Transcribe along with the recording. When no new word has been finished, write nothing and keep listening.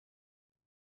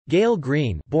Gael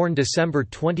Greene, born December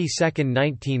 22,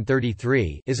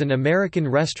 1933, is an American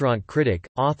restaurant critic,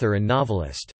 author and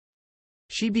novelist.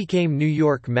 She became New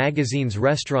York Magazine's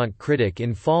restaurant critic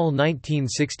in fall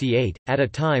 1968, at a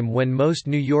time when most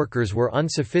New Yorkers were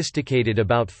unsophisticated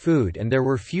about food and there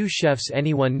were few chefs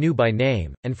anyone knew by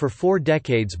name, and for 4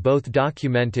 decades both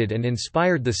documented and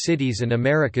inspired the city's and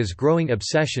America's growing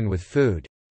obsession with food.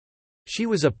 She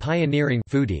was a pioneering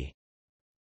foodie.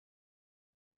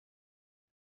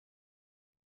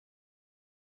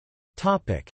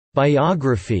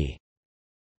 Biography.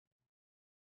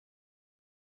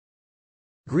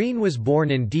 Greene was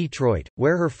born in Detroit,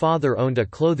 where her father owned a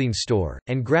clothing store,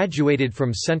 and graduated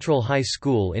from Central High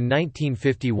School in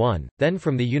 1951, then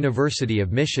from the University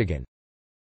of Michigan.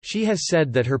 She has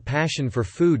said that her passion for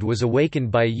food was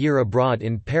awakened by a year abroad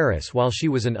in Paris while she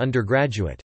was an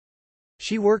undergraduate.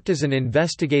 She worked as an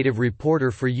investigative reporter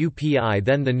for UPI,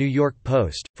 then the New York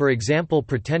Post, for example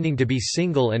pretending to be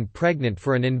single and pregnant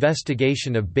for an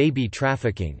investigation of baby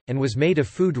trafficking, and was made a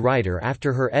food writer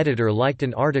after her editor liked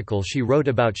an article she wrote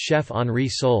about chef Henri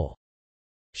Soule.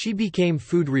 She became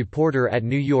food reporter at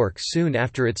New York soon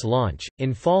after its launch.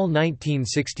 In fall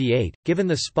 1968, given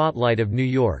the spotlight of New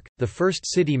York, the first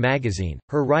city magazine,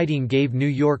 her writing gave New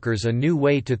Yorkers a new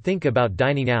way to think about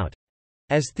dining out,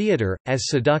 as theater, as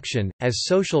seduction, as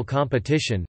social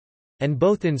competition, and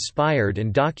both inspired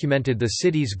and documented the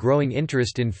city's growing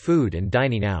interest in food and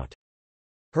dining out.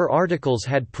 Her articles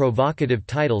had provocative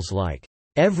titles like,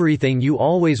 "Everything You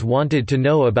Always Wanted to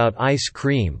Know About Ice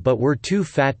Cream But Were Too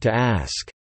Fat to Ask,"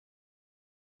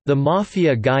 "The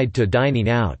Mafia Guide to Dining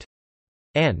Out,"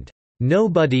 and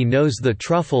 "Nobody Knows the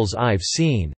Truffles I've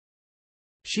Seen."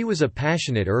 She was a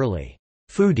passionate early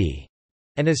foodie,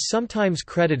 and is sometimes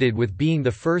credited with being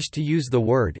the first to use the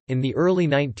word. In the early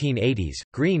 1980s,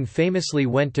 Greene famously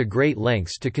went to great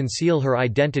lengths to conceal her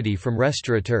identity from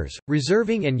restaurateurs,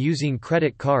 reserving and using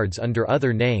credit cards under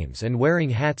other names and wearing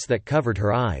hats that covered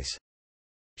her eyes.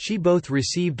 She both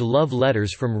received love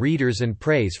letters from readers and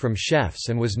praise from chefs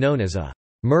and was known as a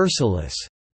merciless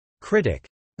critic,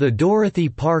 the Dorothy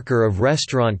Parker of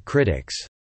restaurant critics.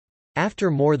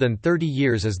 After more than 30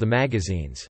 years as the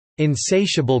magazine's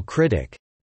insatiable critic,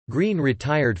 Greene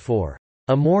retired for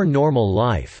a more normal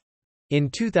life in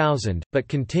 2000, but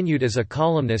continued as a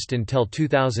columnist until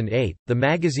 2008, the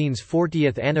magazine's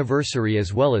 40th anniversary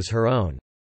as well as her own.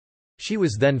 She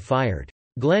was then fired.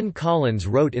 Glenn Collins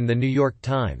wrote in The New York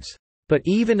Times, "But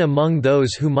even among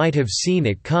those who might have seen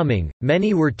it coming,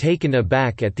 many were taken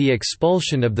aback at the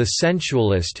expulsion of the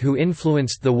sensualist who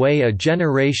influenced the way a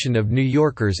generation of New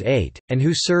Yorkers ate, and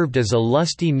who served as a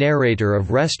lusty narrator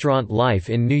of restaurant life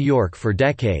in New York for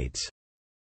decades.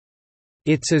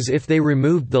 It's as if they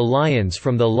removed the lions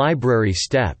from the library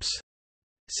steps,"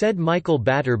 said Michael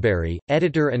Batterberry,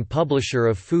 editor and publisher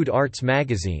of Food Arts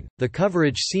magazine. The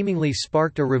coverage seemingly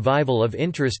sparked a revival of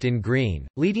interest in Greene,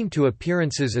 leading to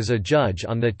appearances as a judge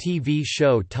on the TV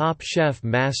show Top Chef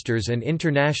Masters and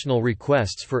international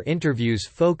requests for interviews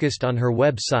focused on her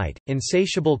website,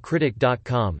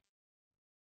 insatiablecritic.com.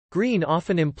 Greene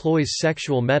often employs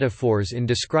sexual metaphors in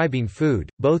describing food,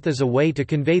 both as a way to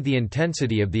convey the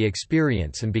intensity of the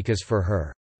experience and because for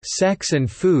her, "sex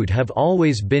and food have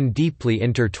always been deeply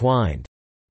intertwined."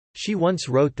 She once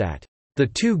wrote that, "The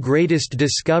two greatest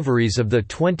discoveries of the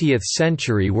 20th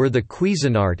century were the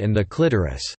Cuisinart and the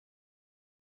clitoris."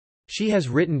 She has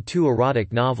written 2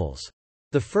 erotic novels.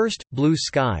 The first, Blue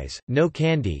Skies, No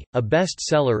Candy, a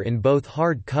bestseller in both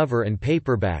hardcover and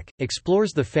paperback,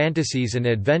 explores the fantasies and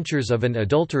adventures of an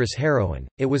adulterous heroine.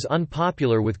 It was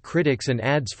unpopular with critics and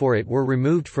ads for it were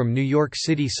removed from New York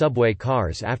City subway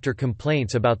cars after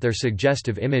complaints about their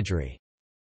suggestive imagery.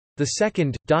 The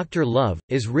second, Dr. Love,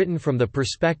 is written from the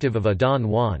perspective of a Don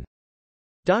Juan.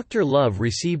 Dr. Love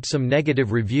received some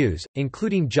negative reviews,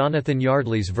 including Jonathan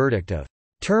Yardley's verdict of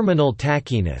terminal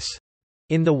tackiness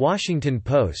in The Washington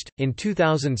Post. In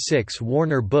 2006,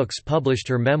 Warner Books published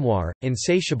her memoir,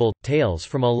 Insatiable: Tales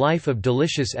from a Life of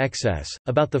Delicious Excess,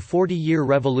 about the 40-year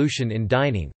revolution in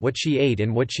dining, what she ate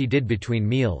and what she did between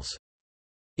meals.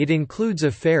 It includes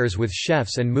affairs with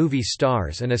chefs and movie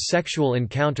stars and a sexual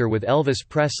encounter with Elvis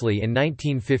Presley in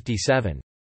 1957.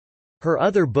 Her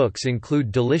other books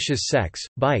include Delicious Sex,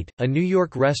 Bite, A New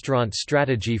York Restaurant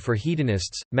Strategy for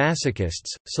Hedonists,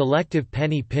 Masochists, Selective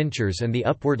Penny Pinchers and the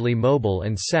Upwardly Mobile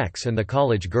and Sex and the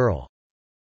College Girl.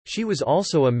 She was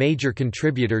also a major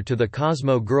contributor to the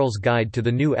Cosmo Girl's Guide to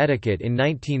the New Etiquette in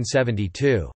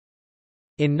 1972.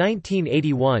 In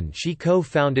 1981 she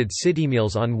co-founded City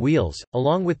Meals on Wheels,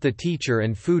 along with the teacher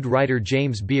and food writer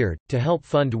James Beard, to help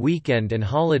fund weekend and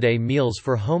holiday meals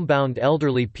for homebound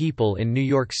elderly people in New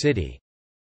York City.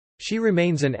 She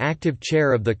remains an active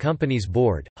chair of the company's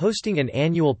board, hosting an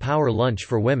annual Power Lunch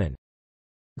for Women.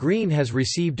 Greene has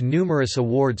received numerous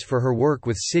awards for her work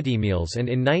with CityMeals and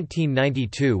in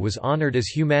 1992 was honored as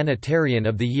Humanitarian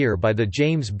of the Year by the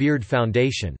James Beard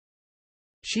Foundation.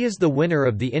 She is the winner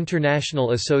of the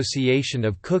International Association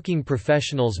of Cooking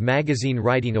Professionals Magazine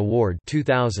Writing Award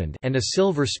 2000 and a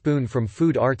Silver Spoon from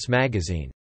Food Arts magazine.